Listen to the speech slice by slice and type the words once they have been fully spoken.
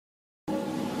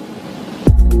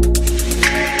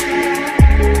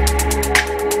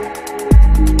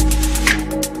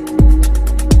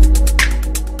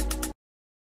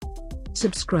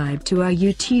subscribe to our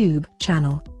YouTube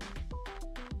channel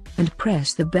and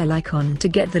press the bell icon to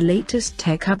get the latest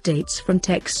tech updates from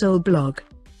TechSole Blog.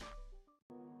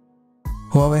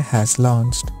 Huawei has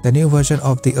launched the new version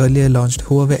of the earlier launched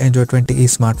Huawei Enjoy 20e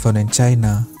smartphone in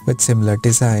China with similar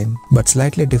design but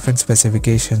slightly different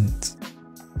specifications.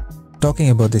 Talking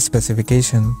about the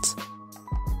specifications,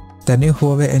 the new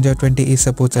Huawei Enjoy 20e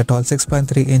supports a tall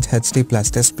 6.3-inch HD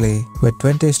Plus display with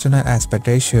 20:9 aspect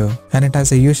ratio, and it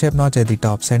has a U-shaped notch at the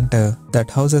top center that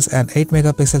houses an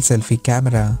 8-megapixel selfie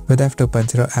camera with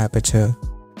f2.0 aperture.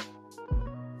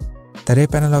 The rear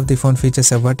panel of the phone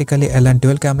features a vertically aligned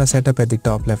dual camera setup at the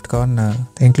top left corner,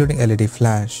 including LED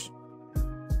flash.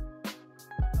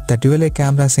 The dual A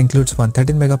cameras includes one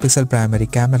 13-megapixel primary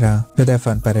camera with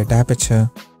f1.8 aperture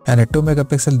and a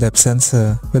 2-megapixel depth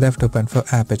sensor with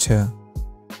f2.4 aperture.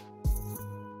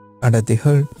 Under the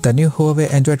hood, the new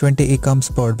Huawei Enjoy 20e comes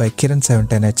powered by Kirin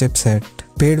 710A chipset,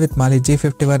 paired with Mali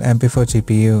G51 MP4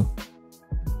 GPU.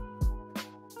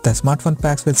 The smartphone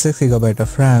packs with 6GB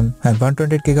of RAM and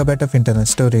 128GB of internal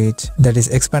storage that is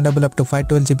expandable up to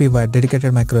 512GB via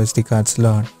dedicated microSD card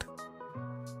slot.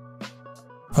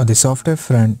 On the software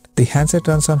front, the handset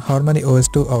runs on Harmony OS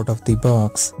 2 out of the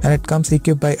box, and it comes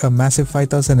equipped by a massive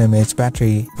 5000 mAh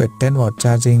battery with 10W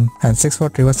charging and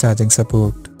 6W reverse charging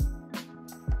support.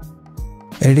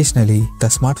 Additionally, the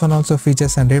smartphone also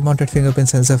features an rear-mounted fingerprint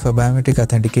sensor for biometric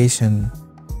authentication.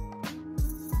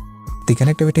 The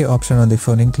connectivity option on the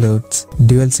phone includes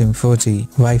dual SIM 4G,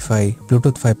 Wi-Fi,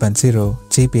 Bluetooth 5.0,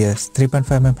 GPS,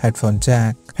 3.5mm headphone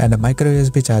jack, and a micro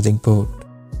USB charging port.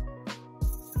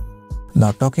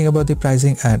 Now talking about the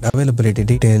pricing and availability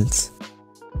details.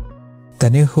 The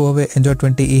new Huawei Enjoy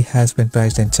 20e has been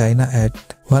priced in China at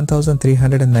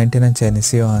 1,399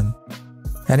 Chinese yuan,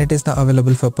 and it is now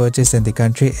available for purchase in the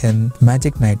country in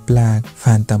Magic Night Black,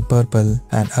 Phantom Purple,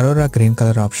 and Aurora Green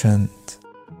color options.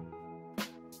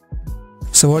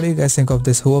 So what do you guys think of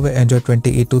this Huawei Enjoy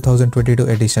 20e 2022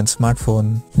 edition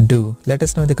smartphone? Do let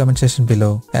us know in the comment section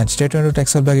below, and stay tuned to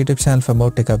TechSole Blog YouTube channel for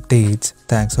more tech updates.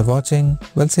 Thanks for watching.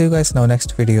 We'll see you guys in our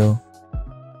next video.